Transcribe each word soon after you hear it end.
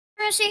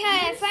camera, say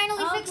hi. I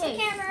finally fixed the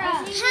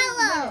camera.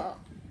 Hello.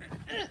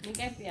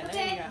 Okay, yeah, there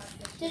Okay, you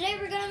go. today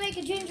we're gonna make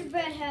a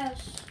gingerbread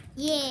house.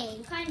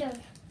 Yay. Kind of.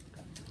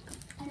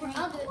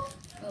 I'll do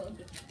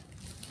it.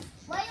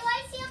 Why do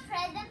I see a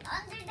present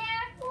under there?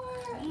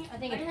 I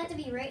think It had to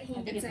be right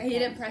hand. It's a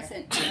hidden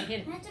present.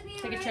 It had to be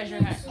It's like a right treasure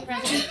hand. hunt. It's a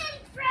Present. hidden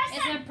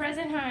present. It's a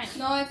present hunt.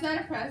 No, it's not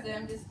a present.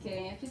 I'm just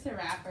kidding. It's just a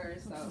wrapper.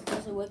 So.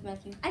 Does it work,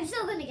 Matthew? I'm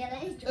still gonna get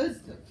it. It's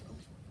good.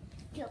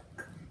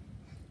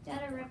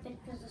 Gotta rip it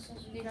because this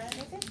is. You got it,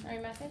 Nathan? Are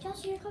you Matthew?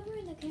 Chelsea, you're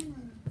covering the camera.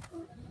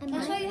 Am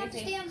That's I? why you have to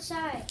stay on the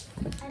side.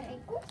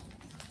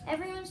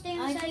 Everyone stay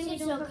on the side so you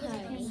don't cover the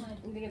camera.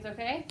 You think it's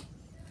okay?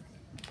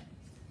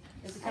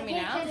 Is it I coming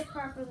can't out? get it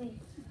properly.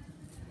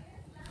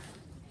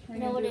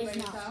 No, it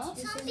is Some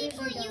not.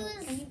 people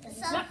use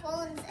cell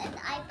phones and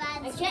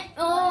iPads. I can't.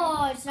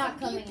 Oh, it's not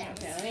coming out.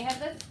 Okay, let me have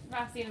this.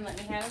 Roxy, and let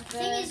me have the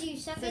Thing is, you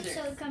suck it scissors.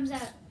 so it comes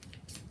out.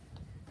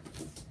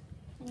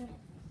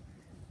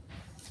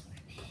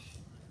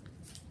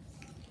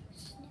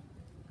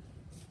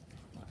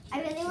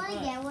 I really want to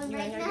get one You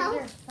right wanna now.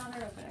 use it? Tell her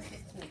to open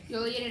it.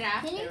 You'll eat it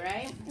after,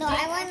 right? No,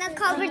 I want to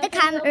cover the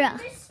camera.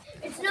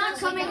 It's not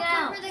coming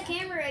out. Cover the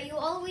camera. You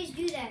always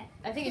do that.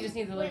 I think it just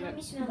needs a Wait, little let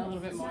me bit, smell a little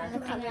bit more.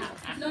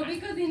 No,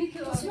 because you need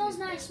to. It smells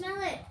nice. Smell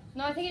it.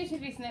 No, I think it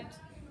should be snipped.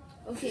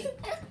 Okay.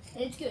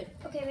 It's good.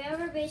 Okay, we have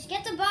our base.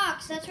 Get the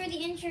box. That's where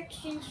the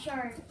instructions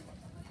are.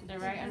 They're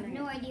right I have underneath.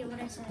 no idea what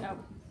I said. Nope.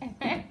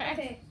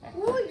 Okay.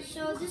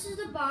 So this is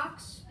the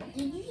box.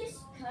 Did you just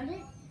cut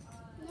it?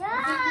 We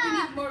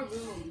Yeah. need more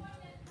room.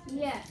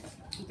 Yeah.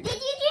 Did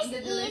you just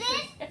eat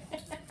it?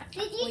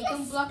 Did you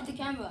just? block the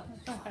camera.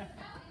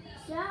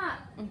 Stop.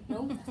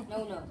 No.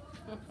 No.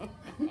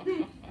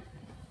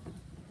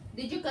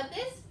 Did you cut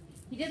this?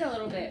 He did a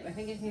little bit. I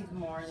think it needs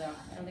more though.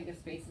 I don't think the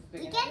space is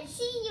big He enough. can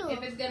see you.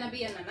 If it's gonna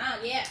be an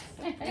amount, yes.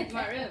 It's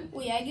my room.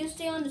 Wait, I can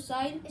stay on the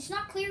side. It's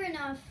not clear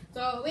enough.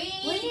 So wait.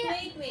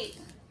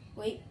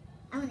 Wait.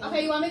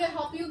 Okay, you want me to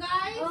help you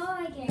guys? Oh,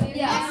 I get it.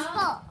 Yeah.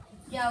 Let's go.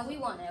 Yeah, we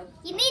want help.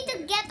 You need to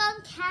get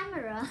on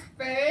camera.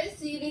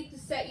 First, you need to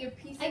set your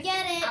pieces I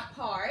get it.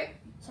 apart.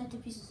 Set the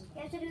pieces.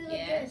 You have to do it like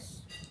Yes.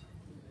 this.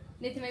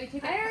 Need to maybe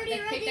take I that, already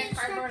read take the that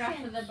cardboard off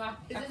of instructions. the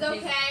box. Is off this the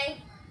table. okay?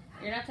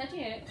 You're not touching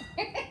it.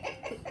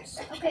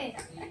 Okay.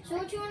 So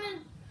what you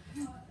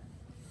wanna?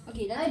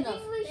 Okay, that's I enough.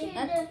 think we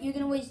should. You're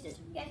gonna waste it.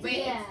 Wait,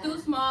 Yeah. it's too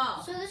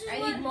small. So this is I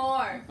what. need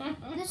more.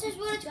 This is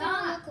what it's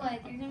gonna look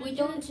like. You're gonna We do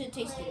don't it-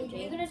 taste it, You're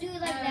okay? gonna do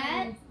it like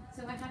that,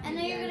 So I have to and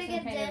then do you're gonna some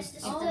get kind this. of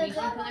This is the information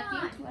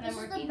collecting when this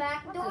I'm is the working.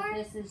 back door,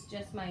 This is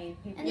just my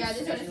paper. and Yeah, this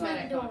this is one is the front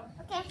better. door.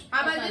 Okay. How That's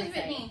about what this, I'm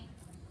saying. Whitney?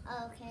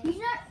 Okay.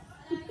 You're not.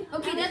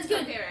 Okay, that's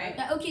good. Okay,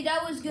 right? Okay,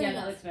 that was good Yeah, that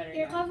enough. looks better.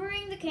 You're yeah.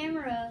 covering the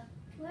camera.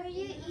 What are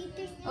you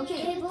eating?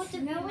 Okay. Both of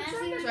you.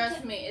 Matthew,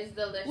 Trust me, it's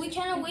delicious. We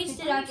kind of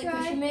wasted after try.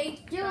 Christian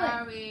made. do it.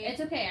 Sorry.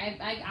 It's okay.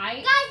 Guys,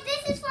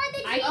 this is for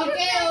the I can,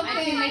 Okay, I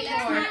okay, can make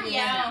that's more. not if you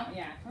yet. want.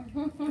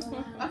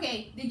 Yeah.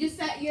 Okay, did you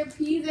set your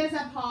pieces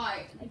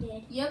apart? I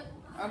did. Yep.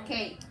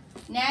 Okay.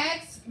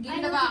 Next, give I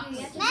me know the what box. to do.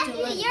 You have to Matthew, do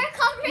it. you're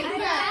covering Yeah,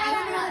 the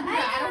I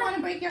camera. don't want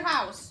to break your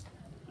house.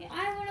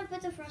 I want to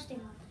put the frosting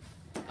on.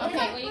 Okay,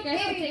 well you guys There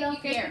can you take, go. you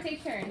guys Here. can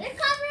take turns. They're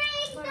covering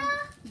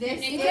the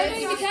This You're is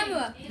covering the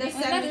camera. the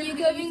Matthew, center you're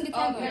covering the piece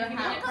of camera. your Give me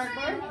that house.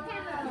 cardboard. You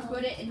camera.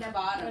 put it in the You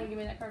bottom. wanna give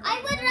me that cardboard?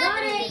 I would Got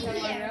rather it. be Is that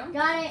one here. room?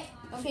 Got it.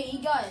 Okay, you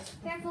guys.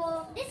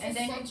 Careful. This And is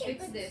then you such a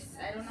fix good. this.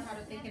 I don't know how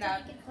to take it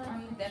out.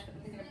 I'm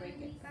definitely going to break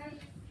it.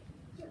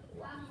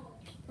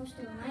 Supposed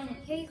to align it.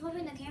 Here, you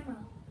covering the camera.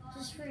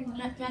 Just for me.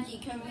 Matthew,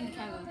 you're covering the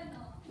camera.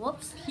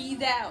 Whoops.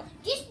 Peas out.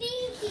 Just be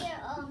here.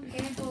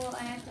 Careful.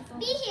 I have to.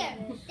 Be here.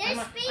 There's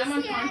space I'm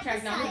on here contract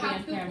at not to be the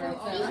on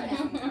side.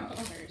 camera,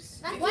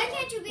 so Why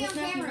can't you be on What's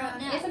Matthew camera? right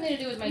now? it has something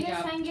to do with my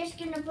Yes, job. I'm just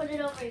gonna put it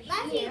over Matthew,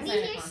 I here. be signed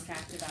a here.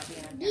 contract about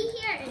being on Be camera.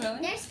 here.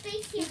 Really? There's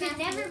space here. You can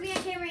never be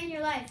on camera in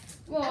your life.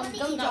 Well, I wanna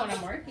don't eat not when those.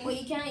 I'm working. Well,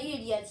 you can't eat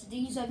it yet. So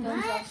these are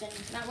gumdrops and.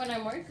 Not when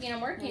I'm working.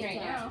 I'm working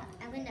right now.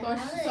 I'm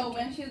gonna So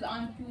when she's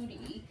on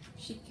duty,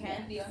 she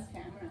can be on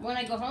camera. When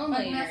I go home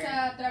Pag later.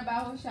 nasa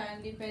trabaho siya,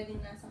 hindi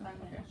pwedeng nasa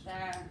camera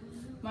siya.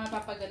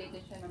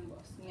 Mapapagalitan siya ng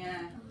boss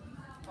niya.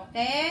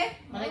 Okay?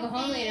 When I go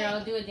home later,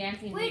 I'll do a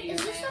dancing Wait, video.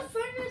 is this the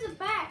front or the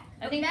back?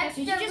 I think that's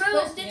Did you the just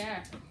roof. post it?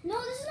 yeah. No,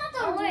 this is not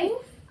the Oh, roof. wait.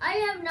 I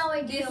have no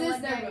idea This is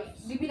what the that roof.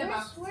 is. Give me the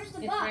box. Where's the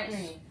It's box? right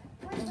underneath.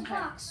 Where's the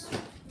box?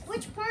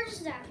 Which part is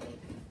that?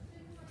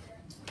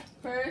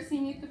 First,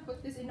 you need to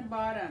put this in the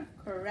bottom.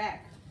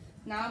 Correct.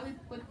 Now we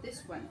put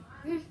this one.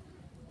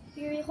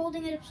 You're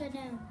holding it upside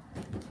down.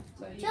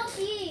 So you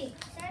Chelsea,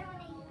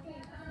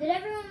 did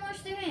everyone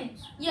wash their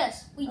hands?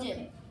 Yes, we did.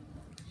 Okay.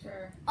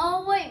 Sure.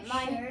 Oh wait,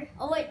 Sure.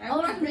 Oh wait, I oh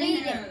want my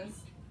bleeding. hands.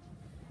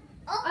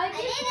 Oh, I I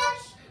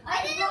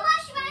did didn't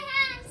wash my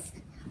hands.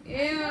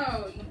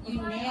 Ew,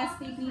 you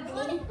nasty people.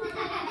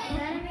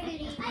 Gotta make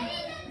it easy.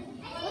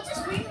 What's this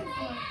green one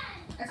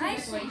for? That's I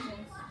the see.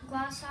 situations.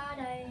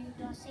 Glosado.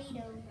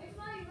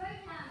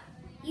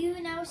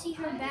 You now see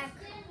her back.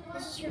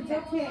 This is her It's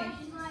back.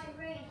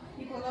 okay.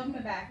 People love my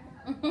back.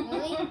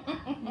 Really?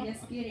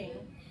 Just kidding.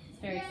 It's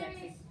very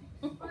sexy.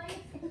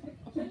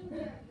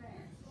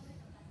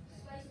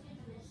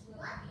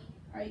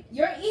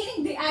 You're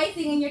eating the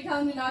icing and you're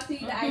telling me not to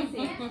eat the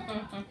icing.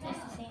 That's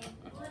the same.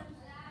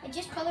 It's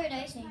just colored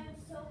icing.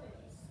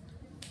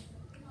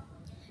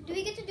 Do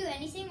we get to do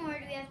anything, or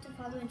do we have to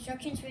follow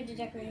instructions for the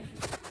decoration?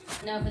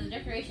 No, for the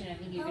decoration, I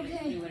think you can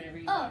just Okay. do whatever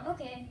you want. Oh,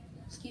 okay.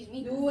 Excuse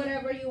me. Do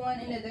whatever you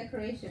want in the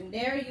decoration.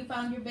 There, you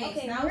found your base.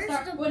 Okay, now where's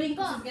start the putting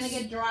because box? it's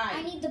gonna get I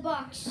dry. need the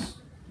box.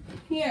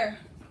 Here,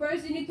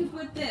 first you need to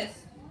put this.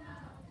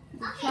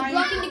 Okay, You're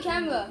blocking the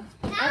camera.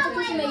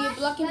 You're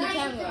blocking the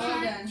Hold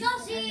camera. on.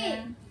 Chelsea! And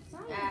then-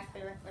 Ah,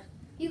 fair.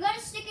 You gotta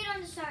stick it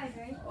on the side,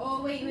 right?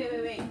 oh wait.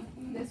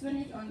 This one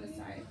is on the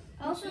side.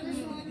 Also, this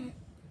one.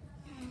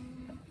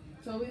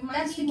 So we might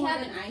That's need the more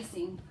cabinet. than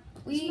icing.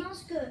 It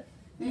smells good.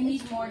 We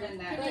need more than Can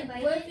that. I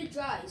bite What if it? it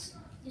dries?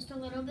 Just a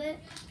little bit.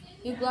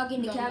 You're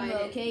blocking the Don't camera,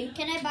 bite it. okay?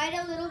 Can I bite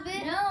a little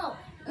bit? No.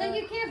 No,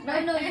 you can't.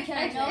 No, you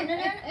can't. No.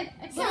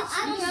 So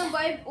You can't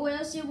wipe or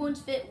else it won't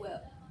fit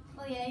well.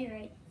 Oh yeah, you're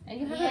right. And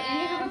you have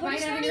Yeah, a but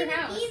it's bite out not of your even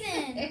house.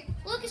 even.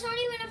 Look, it's not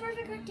even a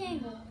perfect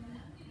rectangle.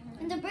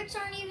 And the bricks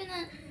aren't even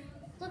a...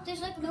 Look,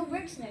 there's like no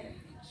bricks there.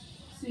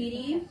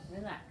 Sweetie,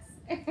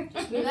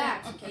 Relax.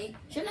 Relax, okay?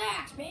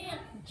 Chillax, man.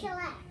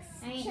 chillax.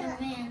 I ain't no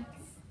man.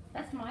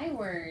 That's my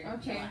word.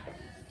 okay.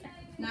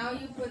 Now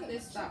you put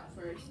this top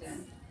first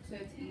then. So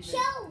it's even.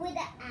 Chill with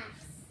the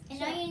axe. And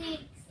now you need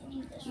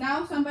this.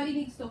 Now somebody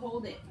needs to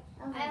hold it.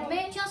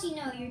 Chelsea,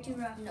 no, you're too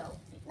rough. No.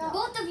 No.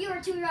 Both of you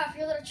are too rough.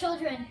 You're little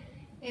children.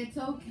 It's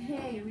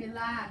okay.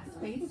 Relax.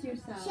 Pace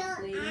yourself,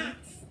 Chill lady.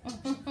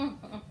 axe.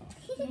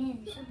 Man,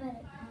 you're so bad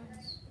at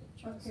hands.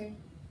 Okay.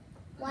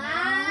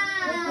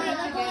 Wow. Wait,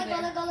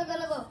 let go.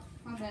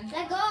 Hold on.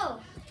 Let go.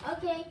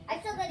 Okay. I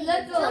still got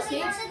Let go, Chelsea,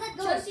 okay? let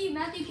go. Chelsea,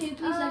 Matthew, can you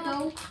please let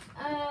go?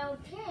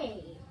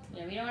 Okay.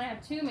 Yeah, we don't want to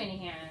have too many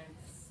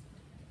hands.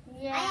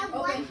 I have Open.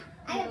 one.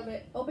 I A have little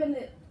bit. Open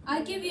it.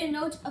 I give you a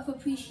note of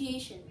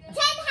appreciation. 10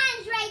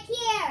 hands right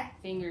here.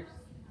 Fingers.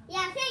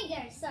 Yeah,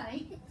 fingers.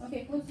 Sorry.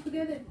 Okay, close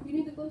together. You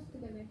need to close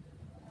together.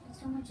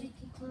 That's how much it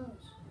can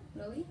close.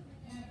 Really?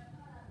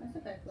 That's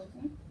not that close,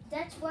 huh?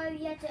 That's why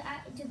we have to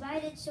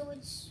divide it so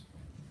it's...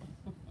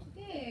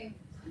 Okay.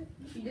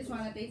 You just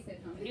want to taste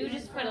it, huh? You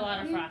just put a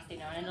lot of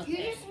frosting on it. It'll You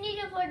stay. just need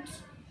to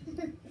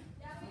put...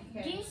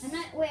 Okay.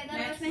 Wait, I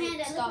gotta wash my hand. I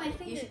lick Stop my it.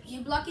 fingers.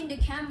 You're blocking the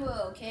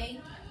camera, okay?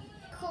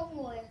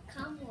 Convoy.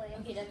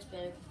 Okay, that's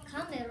better.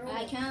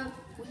 Camera.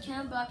 We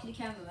can't block the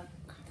camera.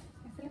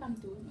 I feel like I'm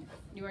doing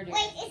it. You are doing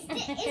Wait,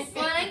 it. is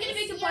Well, I'm gonna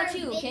this make a part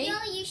your 2, okay? video?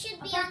 You should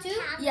be part on 2?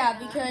 camera. Yeah,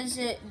 because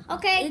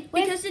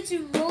because it's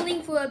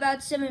rolling for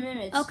about 7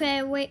 minutes.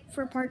 Okay, wait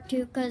for part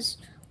 2 because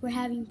we're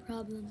having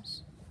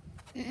problems.